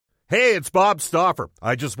Hey, it's Bob Stauffer.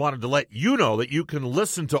 I just wanted to let you know that you can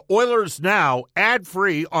listen to Oilers Now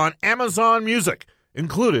ad-free on Amazon Music,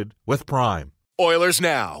 included with Prime. Oilers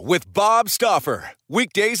Now with Bob Stauffer.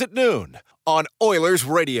 Weekdays at noon on Oilers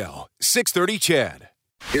Radio, 630 CHED.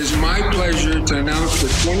 It's my pleasure to announce the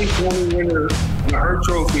 2020 winner of the Hart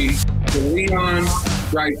Trophy to Leon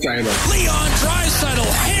Draisaitl. Leon Draisaitl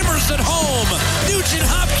hammers it home. Nugent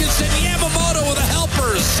Hopkins and Yamamoto with the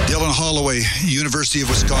helpers. Dylan Holloway, University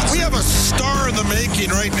of Wisconsin. We have a star in the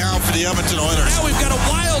making right now for the Edmonton Oilers. Now we've got a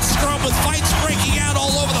wild scrum with fights breaking out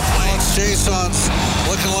all over the place. Jason's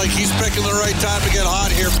looking like he's picking the right time to get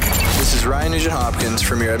hot here. This is Ryan Nugent Hopkins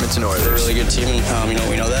from your Edmonton Oilers. They're a really good team.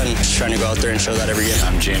 We know that, and just trying to go out there and show that every game.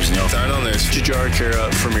 I'm James Neal. Start on this. Jujhar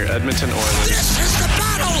Khaira from your Edmonton Oilers. This is the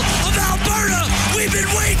Battle of Alberta we've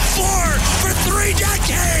been waiting for 3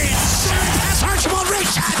 decades. Pass Archibald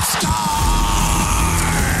Richard score.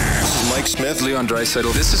 Mike Smith, Leon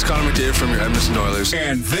Draisaitl. This is Connor McDavid from your Edmonton Oilers.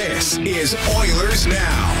 And this is Oilers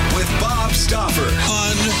Now with Bob Stauffer.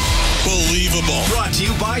 Unbelievable. Brought to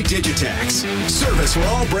you by Digitex. Service for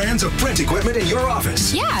all brands of print equipment in your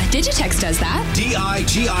office. Yeah, Digitex does that.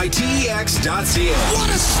 Digitex.ca. What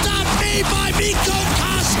a stop made by Mikko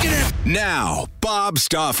Koskinen. Now, Bob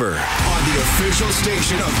Stauffer on the official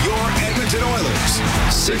station of your Edmonton Oilers.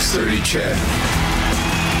 630 CHED.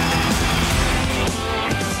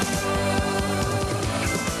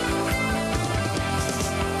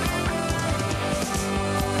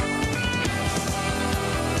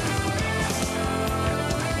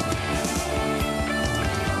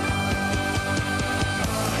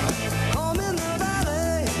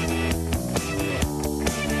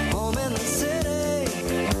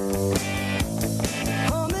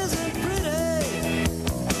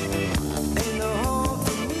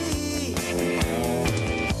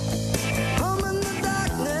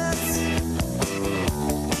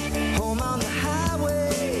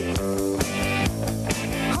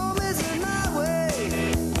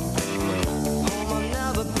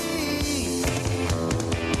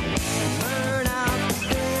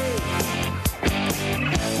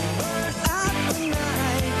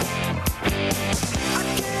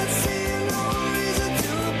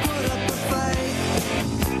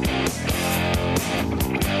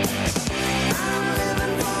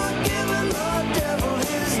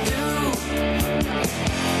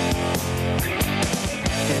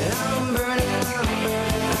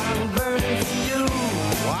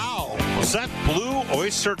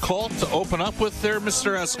 Cult to open up with there,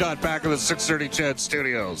 Mr. Escott, back in the 630 CHED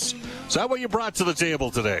studios. Is that what you brought to the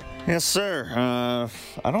table today? Yes, sir.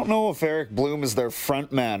 I don't know if Eric Bloom is their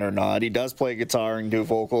front man or not. He does play guitar and do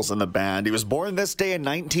vocals in the band. He was born this day in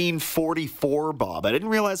 1944, Bob. I didn't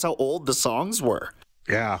realize how old the songs were.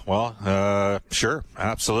 Yeah, well, sure,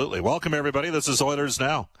 absolutely. Welcome, everybody. This is Oilers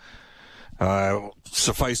Now.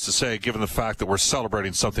 Suffice to say, given the fact that we're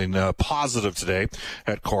celebrating something positive today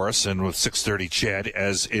at Chorus and with 630 CHED,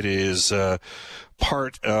 as it is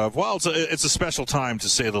part of, well, it's a special time to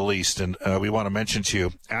say the least, and we want to mention to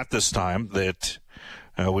you at this time that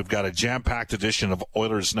we've got a jam-packed edition of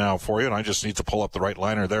Oilers Now for you, and I just need to pull up the right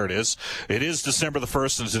liner. There it is. It is December the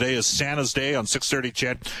 1st, and today is Santa's Day on 630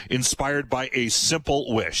 CHED, inspired by a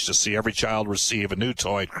simple wish to see every child receive a new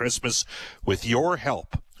toy at Christmas. With your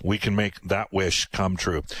help, we can make that wish come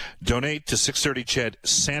true. Donate to 630 CHED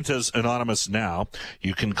Santa's Anonymous now.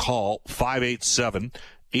 You can call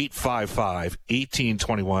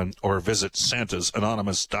 587-855-1821 or visit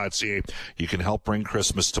santasanonymous.ca. You can help bring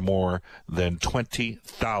Christmas to more than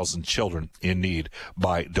 20,000 children in need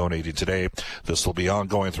by donating today. This will be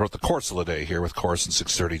ongoing throughout the course of the day here with Chorus and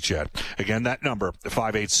 630 CHED. Again, that number,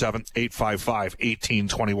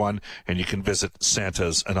 587-855-1821, and you can visit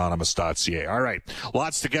santasanonymous.ca. All right,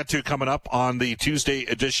 lots to get to coming up on the Tuesday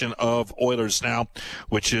edition of Oilers Now,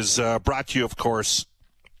 which is brought to you, of course,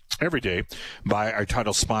 every day by our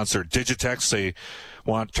title sponsor, Digitex. They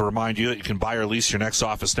want to remind you that you can buy or lease your next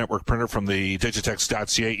Office Network printer from the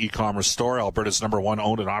Digitex.ca e-commerce store, Alberta's #1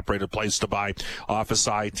 owned and operated place to buy office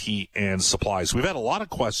IT and supplies. We've had a lot of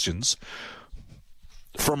questions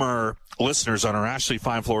from our listeners on our Ashley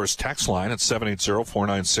Fine Floors text line at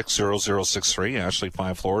 780-496-0063. Ashley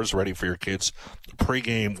Fine Floors, ready for your kids'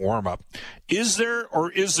 pregame warm-up. Is there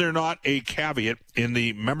or is there not a caveat in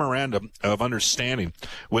the memorandum of understanding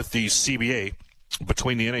with the CBA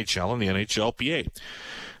between the NHL and the NHLPA?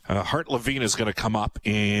 Hart Levine is going to come up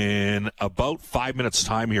in about 5 minutes'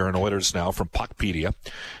 time here in Oilers Now from Puckpedia,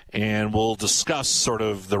 and we'll discuss sort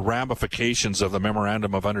of the ramifications of the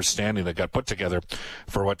memorandum of understanding that got put together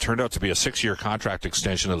for what turned out to be a 6-year contract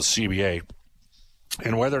extension of the CBA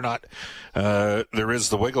and whether or not there is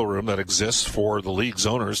the wiggle room that exists for the league's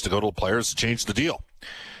owners to go to the players to change the deal.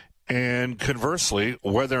 And conversely,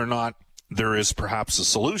 whether or not there is perhaps a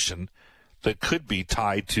solution that could be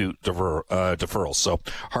tied to deferral. So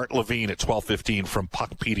Hart Levine at 12:15 from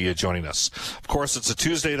Puckpedia joining us. Of course, it's a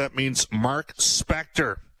Tuesday. That means Mark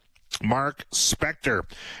Spector. Mark Spector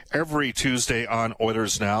every Tuesday on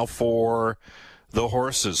Oilers Now for the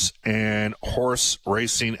horses and Horse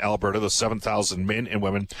Racing Alberta, the 7,000 men and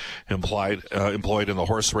women employed in the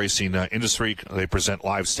horse racing industry. They present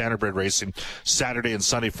live standardbred racing Saturday and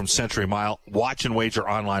Sunday from Century Mile. Watch and wager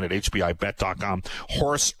online at hbibet.com.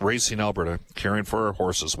 Horse Racing Alberta, caring for our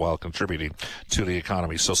horses while contributing to the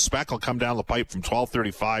economy. So Spec will come down the pipe from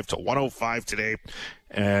 12:35 to 1:05 today.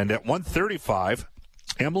 And at 1:35,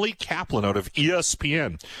 Emily Kaplan out of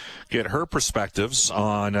ESPN. Get her perspectives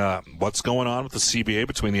on what's going on with the CBA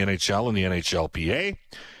between the NHL and the NHLPA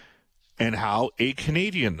and how a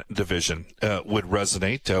Canadian division would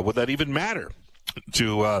resonate. Would that even matter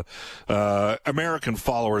to American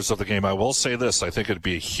followers of the game? I will say this. I think it'd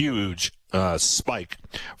be a huge spike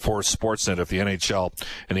for Sportsnet if the NHL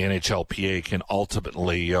and the NHLPA can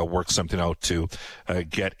ultimately work something out to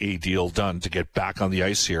get a deal done to get back on the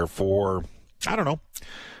ice here for, I don't know,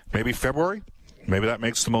 maybe February? Maybe that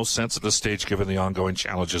makes the most sense at this stage given the ongoing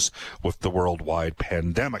challenges with the worldwide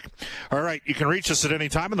pandemic. All right, you can reach us at any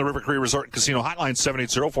time on the River Cree Resort and Casino Hotline,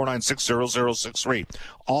 780-496-0063.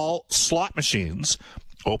 All slot machines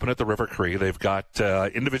open at the River Cree. They've got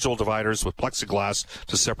individual dividers with plexiglass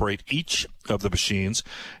to separate each of the machines.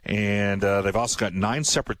 And they've also got 9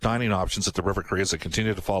 separate dining options at the River Cree as they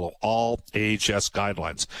continue to follow all AHS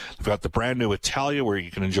guidelines. They've got the brand new Italia where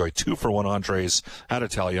you can enjoy 2-for-1 entrees at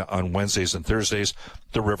Italia on Wednesdays and Thursdays.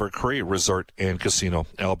 The River Cree Resort and Casino,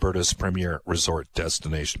 Alberta's premier resort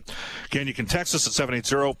destination. Again, you can text us at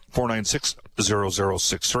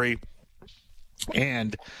 780-496-0063.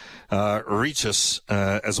 And reach us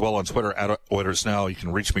as well on Twitter at Oilers Now. You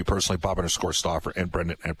can reach me personally, Bob_Stauffer, and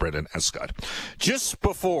Brendan at Brendan Escott. Just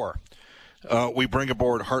before we bring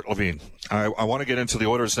aboard Hart Levine, I want to get into the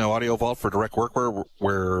Oilers Now audio vault for Direct Workwear,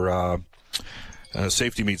 where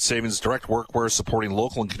safety meets savings. Direct Workwear supporting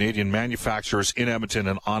local and Canadian manufacturers in Edmonton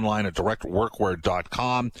and online at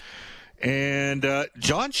directworkwear.com. And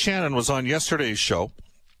John Shannon was on yesterday's show.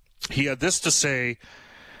 He had this to say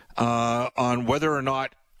on whether or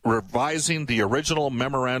not revising the original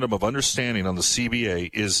memorandum of understanding on the CBA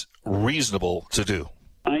is reasonable to do.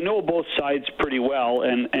 I know both sides pretty well,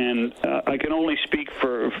 and I can only speak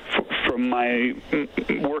from my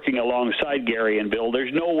working alongside Gary and Bill.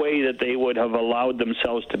 There's no way that they would have allowed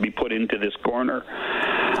themselves to be put into this corner.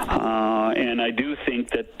 And I do think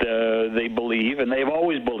that they believe, and they've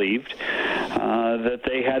always believed, that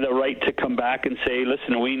they had the right to come back and say,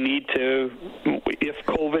 listen, we need to, if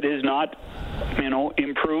COVID is not,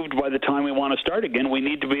 improved by the time we want to start again, we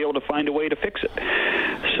need to be able to find a way to fix it.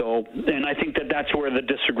 So, and I think that that's where the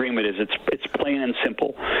disagreement is. It's plain and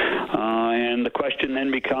simple. And the question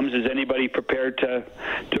then becomes, is anybody prepared to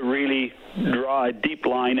really draw a deep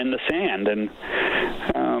line in the sand? And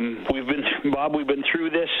we've been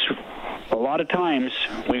through this a lot of times.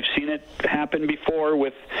 We've seen it happen before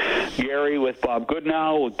with Gary, with Bob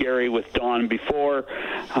Goodnow, with Gary, with Don before,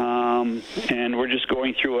 and we're just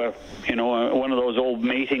going through one of those old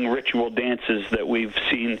mating ritual dances that we've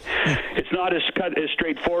seen. It's not as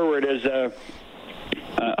straightforward as in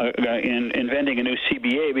inventing a new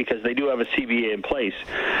CBA, because they do have a CBA in place,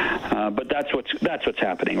 but that's what's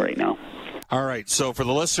happening right now. All right, so for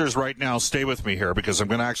the listeners right now, stay with me here, because I'm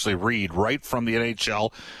going to actually read right from the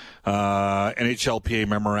NHLPA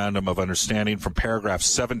Memorandum of Understanding from paragraph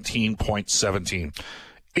 17.17.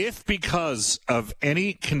 If because of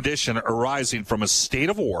any condition arising from a state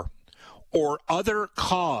of war or other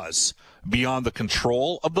cause beyond the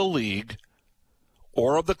control of the league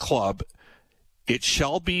or of the club, it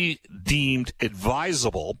shall be deemed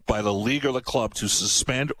advisable by the league or the club to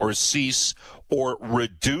suspend or cease or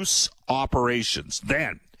reduce operations.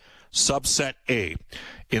 Then, subset A,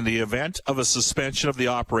 in the event of a suspension of the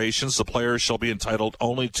operations, the players shall be entitled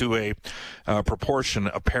only to a proportion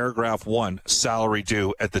of paragraph 1 salary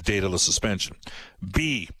due at the date of the suspension.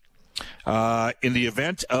 B, in the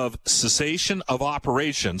event of cessation of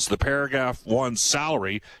operations, the paragraph 1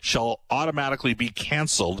 salary shall automatically be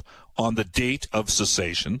canceled on the date of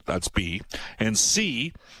cessation. That's B. And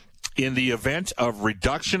C, in the event of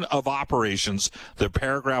reduction of operations, the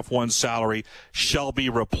paragraph 1 salary shall be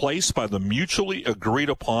replaced by the mutually agreed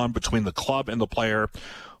upon between the club and the player,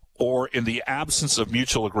 or in the absence of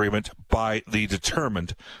mutual agreement by the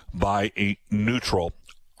determined by a neutral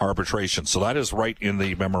arbitration. So that is right in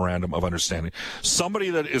the memorandum of understanding. Somebody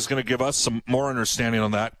that is going to give us some more understanding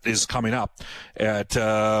on that is coming up at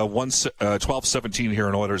 12:17 here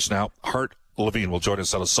in Oilers Now. Hart Levine will join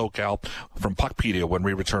us out of SoCal from Puckpedia when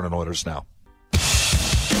we return on Oilers Now.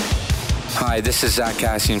 Hi, this is Zach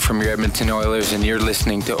Kassian from your Edmonton Oilers, and you're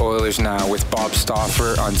listening to Oilers Now with Bob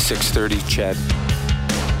Stauffer on 630 CHED.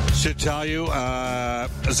 Should tell you,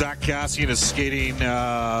 Zach Kassian is skating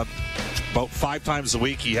about 5 times a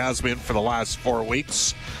week. He has been for the last 4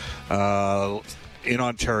 weeks in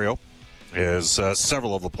Ontario.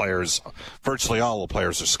 Several of the players, virtually all the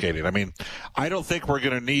players are skating. I mean, I don't think we're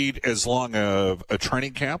going to need as long a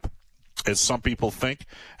training camp as some people think,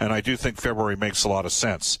 and I do think February makes a lot of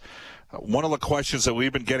sense. One of the questions that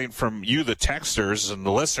we've been getting from you, the texters and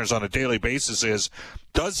the listeners on a daily basis is,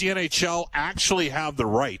 does the NHL actually have the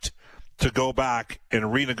right to go back and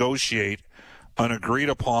renegotiate an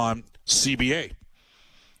agreed-upon CBA?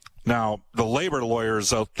 Now, the labor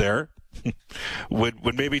lawyers out there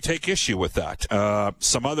would maybe take issue with that.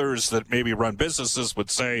 Some others that maybe run businesses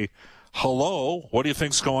would say, hello, what do you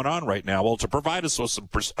think's going on right now? Well, to provide us with some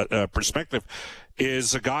perspective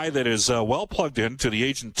is a guy that is well plugged into the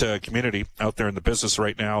agent community out there in the business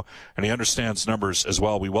right now, and he understands numbers as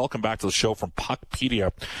well. We welcome back to the show from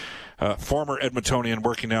Puckpedia, former Edmontonian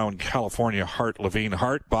working now in California, Hart Levine.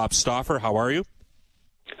 Hart, Bob Stauffer, how are you?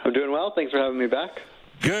 I'm doing well. Thanks for having me back.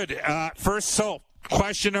 Good.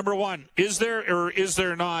 Question number one, is there or is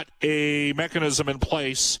there not a mechanism in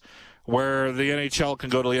place where the NHL can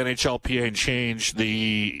go to the NHLPA and change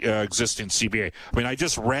the existing CBA? I mean, I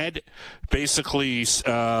just read basically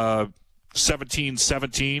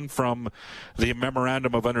 1717 from the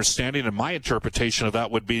Memorandum of Understanding, and my interpretation of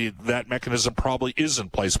that would be that mechanism probably is in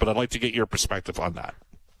place, but I'd like to get your perspective on that.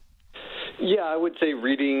 Yeah, I would say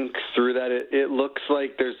reading through that, it looks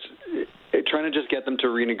like there's trying to just get them to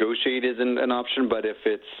renegotiate isn't an option, but if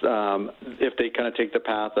they kind of take the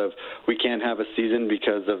path of we can't have a season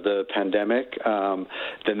because of the pandemic,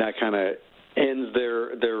 then that kind of ends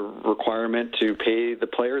their requirement to pay the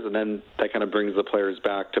players, and then that kind of brings the players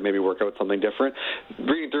back to maybe work out something different.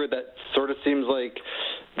 Reading through it, that sort of seems like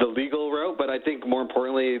the legal route, but I think more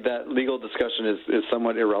importantly that legal discussion is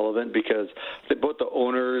somewhat irrelevant because both the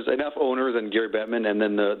owners, enough owners and Gary Bettman, and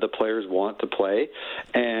then the players want to play,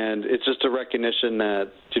 and it's just a recognition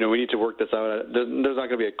that we need to work this out. There's not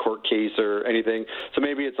going to be a court case or anything, so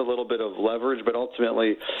maybe it's a little bit of leverage, but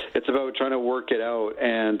ultimately it's about trying to work it out.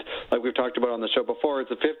 And like we've talked about on the show before, it's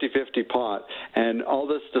a 50-50 pot, and all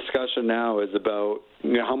this discussion now is about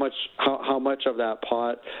how much of that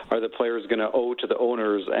pot are the players going to owe to the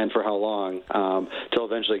owners and for how long till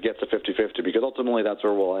eventually it gets to 50-50, because ultimately that's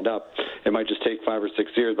where we'll end up. It might just take 5 or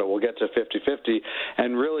 6 years, but we'll get to 50-50.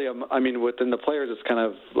 And really, within the players, it's kind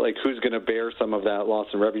of like who's going to bear some of that loss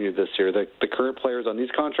in revenue this year, the current players on these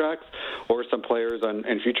contracts or some players on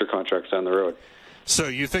future contracts down the road. So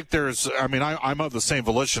you think I'm of the same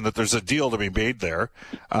volition that there's a deal to be made there,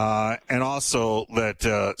 and also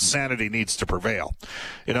that sanity needs to prevail.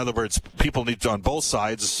 In other words, people need to, on both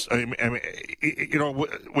sides. When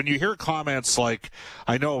you hear comments like,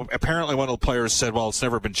 I know apparently one of the players said, well, it's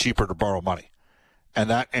never been cheaper to borrow money. And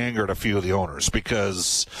that angered a few of the owners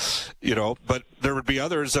because, but there would be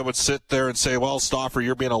others that would sit there and say, well, Stauffer,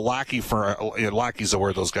 you're being a lackey for, lackey's a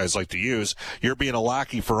word those guys like to use. You're being a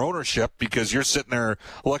lackey for ownership because you're sitting there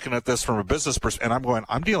looking at this from a business perspective. And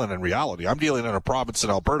I'm dealing in reality. I'm dealing in a province in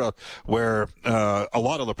Alberta where a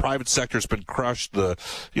lot of the private sector's been crushed. The,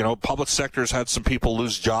 public sector's had some people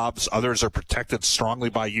lose jobs. Others are protected strongly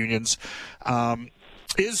by unions.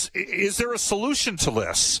 Is there a solution to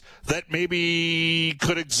this that maybe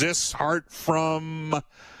could exist, Hart, from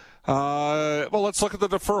let's look at the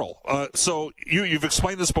deferral. So you've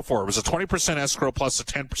explained this before. It was a 20% escrow plus a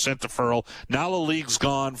 10% deferral. Now the league's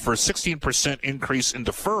gone for a 16% increase in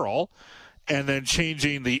deferral and then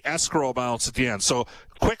changing the escrow amounts at the end. So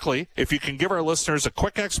quickly, if you can give our listeners a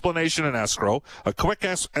quick explanation in escrow, a quick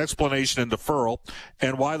explanation in deferral,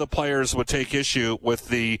 and why the players would take issue with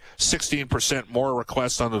the 16% more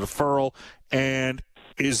request on the deferral, and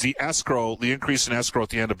is the increase in escrow at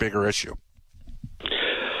the end a bigger issue?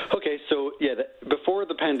 Okay, so before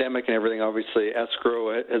the pandemic and everything, obviously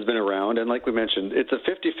escrow has been around, and like we mentioned, it's a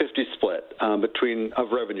 50-50 split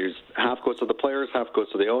of revenues. Half goes to the players, half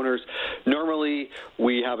goes to the owners. Normally,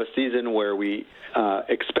 we have a season where we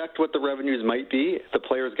expect what the revenues might be. The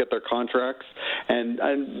players get their contracts, and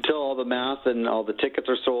until all the math and all the tickets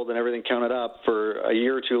are sold and everything counted up for a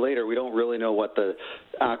year or two later, we don't really know what the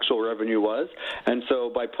actual revenue was. And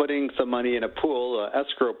so by putting some money in a pool, an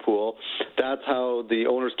escrow pool, that's how the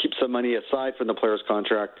owners keep some money aside from the players' contract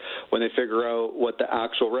contract. When they figure out what the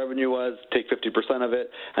actual revenue was, take 50% of it,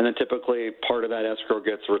 and then typically part of that escrow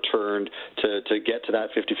gets returned to get to that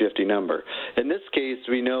 50-50 number. In this case,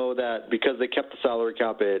 we know that because they kept the salary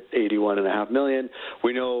cap at $81.5 million,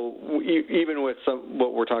 we know even with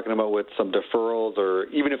what we're talking about with some deferrals, or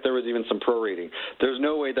even if there was even some prorating, there's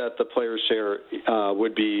no way that the players' share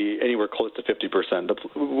would be anywhere close to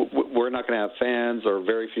 50%. We're not going to have fans or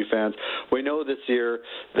very few fans. We know this year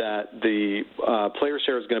that the player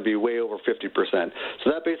share is going to be way over 50%.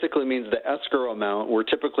 So that basically means the escrow amount, where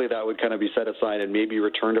typically that would kind of be set aside and maybe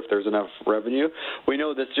returned if there's enough revenue. We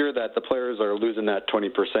know this year that the players are losing that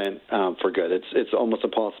 20% for good. It's almost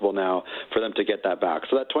impossible now for them to get that back.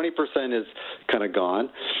 So that 20% is kind of gone.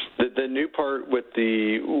 The new part with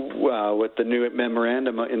the new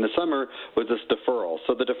memorandum in the summer was this deferral.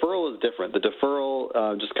 So the deferral is different. The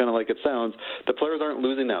deferral, just kind of like it sounds, the players aren't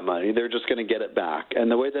losing that money. They're just going to get it back. And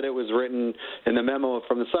the way that it was written in the memo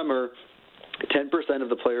from the summer, 10% of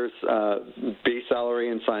the players' base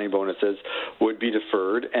salary and signing bonuses would be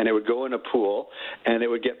deferred, and it would go in a pool, and it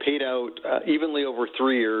would get paid out evenly over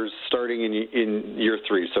 3 years, starting in year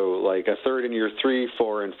 3. So like a third in year 3,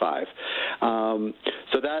 4, and 5.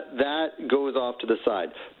 So that goes off to the side.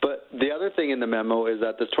 But the other thing in the memo is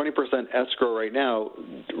that this 20% escrow right now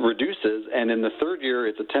reduces, and in the third year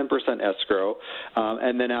it's a 10% escrow,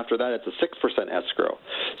 and then after that it's a 6% escrow.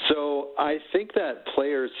 So I think that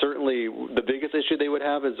players, certainly the biggest issue they would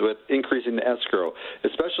have is with increasing the escrow,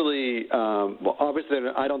 especially, well, obviously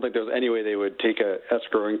I don't think there's any way they would take a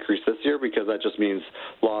escrow increase this year, because that just means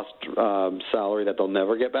lost salary that they'll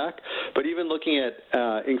never get back. But even looking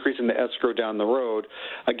at increasing the escrow down the road,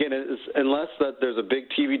 again, unless that there's a big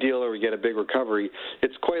TV deal or we get a big recovery,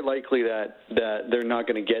 it's quite likely that they're not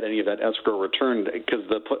going to get any of that escrow returned, because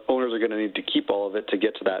the owners are going to need to keep all of it to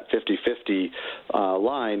get to that 50-50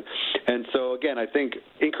 line. And so, again, I think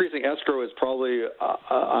increasing escrow is probably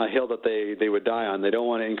a hill that they would die on. They don't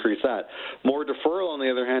want to increase that. More deferral, on the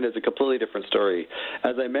other hand, is a completely different story.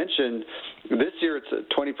 As I mentioned, this year it's a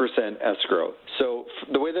 20% escrow. So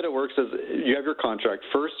the way that it works is you have your contract.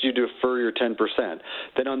 First, you defer your 10%.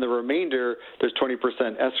 Then on the remainder, there's 20%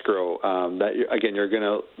 escrow that, again, you're going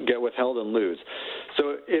to get withheld and lose.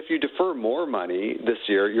 So if you defer more money this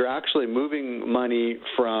year, you're actually moving money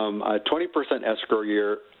from a 20% escrow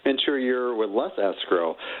year into a year with less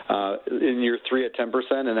escrow, in year 3 at 10%,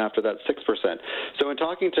 and after that 6%. So in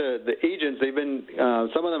talking to the agents, they've been,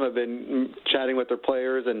 some of them have been chatting with their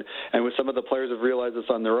players, and with some of the players have realized this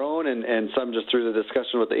on their own, and some just through the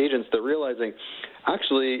discussion with the agents, they're realizing,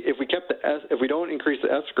 actually, if we don't increase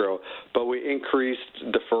the escrow, but we increased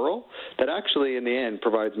deferral, that actually in the end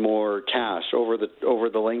provides more cash over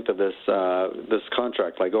the length of this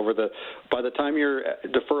contract. Like by the time your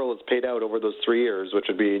deferral is paid out over those 3 years, which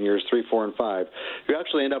would be in years 3, 4, and 5, you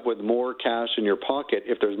actually end up with more cash in your pocket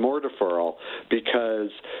if there's more deferral, because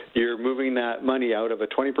you're moving that money out of a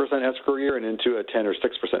 20% escrow year and into a 10 or 6%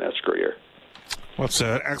 escrow year. Well, it's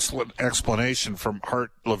an excellent explanation from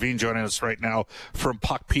Hart Levine, joining us right now from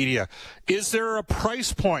Puckpedia. Is there a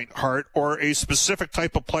price point, Hart, or a specific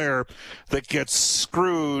type of player that gets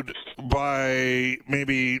screwed by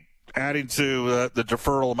maybe adding to the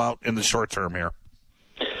deferral amount in the short term here?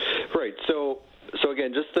 Right. So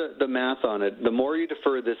again, just the math on it, the more you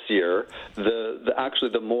defer this year,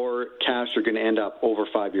 the more cash you're going to end up over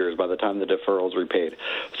 5 years by the time the deferral is repaid.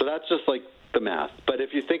 So that's just like the math. But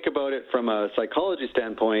if you think about it from a psychology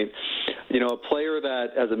standpoint, a player that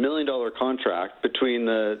has $1 million contract, between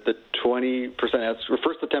the 20%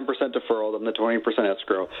 first the 10% deferral, then the 20%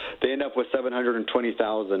 escrow, they end up with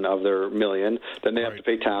 $720,000 of their $1 million. Then they have to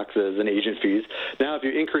pay taxes and agent fees. Now, if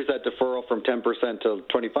you increase that deferral from 10% to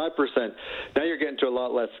 25%, now you're getting to a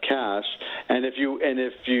lot less cash. And if you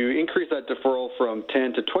increase that deferral from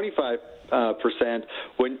 10 to 25%,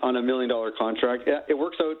 when on $1 million contract, it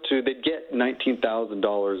works out to they'd get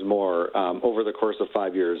 $19,000 more over the course of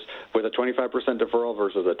 5 years with a 25% deferral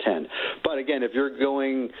versus a 10. But again, if you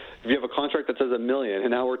have a contract that says $1 million,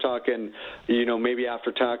 and now we're talking, maybe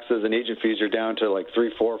after taxes and agent fees, you're down to like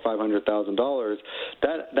 $300,000, $400,000, $500,000.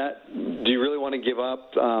 That do you really want to give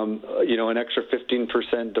up, an extra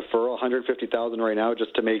 15% deferral, $150,000 right now,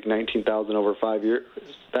 just to make $19,000 over 5 years?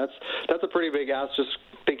 That's a pretty big ask. Just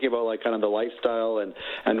thinking about like kind of the lifestyle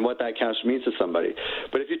and what that cash means to somebody.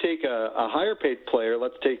 But if you take a higher paid player,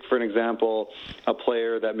 let's take for an example a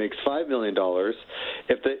player that makes $5 million.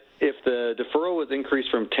 If the deferral was increased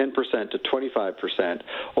from 10% to 25%,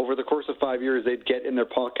 over the course of 5 years, they'd get in their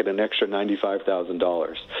pocket an extra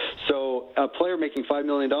 $95,000. So a player making $5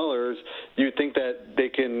 million, you'd think that they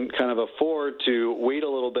can kind of afford to wait a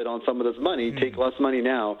little bit on some of this money, take less money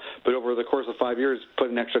now, but over the course of 5 years,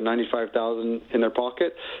 put an extra $95,000 in their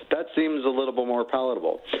pocket. That seems a little bit more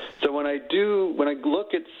palatable. So when I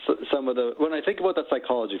look at when I think about that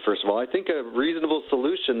psychology, first of all, I think a reasonable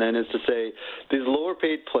solution then is to say these lower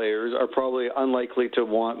paid players are probably unlikely to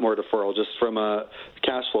want more deferral just from a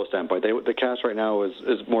cash flow standpoint. The cash right now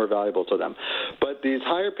is more valuable to them. But these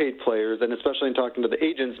higher paid players, and especially in talking to the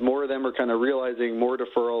agents, more of them are kind of realizing more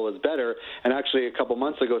deferral is better. And actually a couple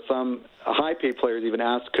months ago, some high paid players even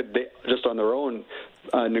asked could they just on their own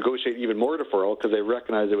negotiate even more deferral because they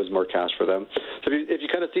recognized it was more cash for them. So if you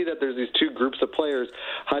kind of see that there's these two groups of players,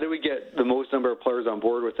 how do we get the most number of players on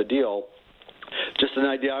board with the deal? Just an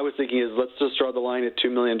idea I was thinking is let's just draw the line at $2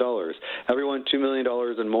 million. Everyone $2 million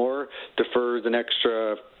and more defers an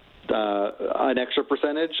extra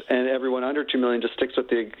percentage, and everyone under $2 million just sticks with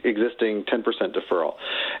the existing 10% deferral.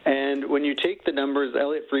 And when you take the numbers,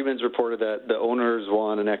 Elliot Friedman's reported that the owners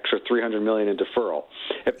want an extra $300 million in deferral.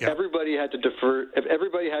 If everybody had to defer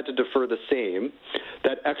the same,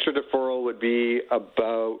 that extra deferral would be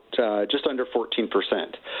about just under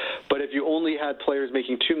 14%. But if you only had players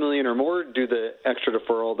making $2 million or more do the extra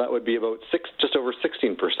deferral, that would be about just over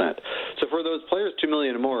 16%. So for those players $2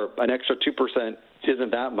 million or more, an extra 2%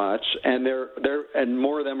 isn't that much, and and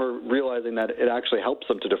more of them are realizing that it actually helps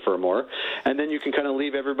them to defer more, and then you can kind of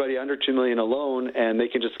leave everybody under $2 million alone, and they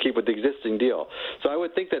can just keep with the existing deal. So I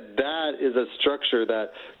would think that is a structure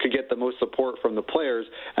that could get the most support from the players,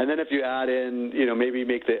 and then if you add in, maybe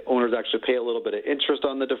make the owners actually pay a little bit of interest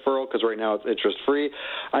on the deferral because right now it's interest free.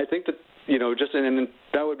 I think that and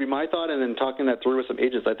that would be my thought, and then talking that through with some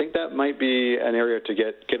agents, I think that might be an area to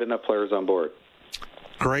get enough players on board.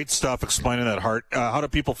 Great stuff explaining that, Hart. How do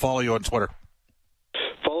people follow you on Twitter?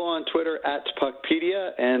 Follow on Twitter at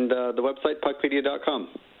Puckpedia and the website puckpedia.com.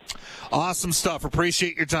 Awesome stuff.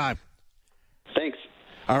 Appreciate your time. Thanks.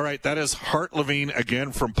 All right, that is Hart Levine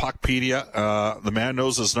again from Puckpedia. The man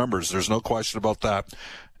knows his numbers. There's no question about that.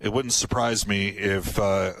 It wouldn't surprise me if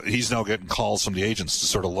he's now getting calls from the agents to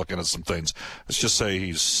sort of look into some things. Let's just say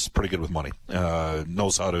he's pretty good with money,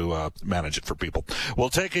 knows how to manage it for people. We'll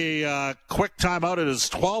take a quick time out. It is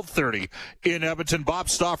 12:30 in Edmonton. Bob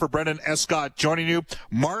Stauffer, Brendan Escott joining you.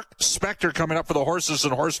 Mark Spector coming up for the Horses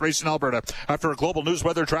and Horse Racing Alberta after a global news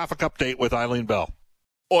weather traffic update with Eileen Bell.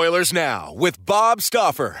 Oilers Now with Bob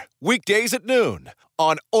Stauffer. Weekdays at noon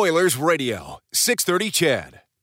on Oilers Radio, 630 CHED.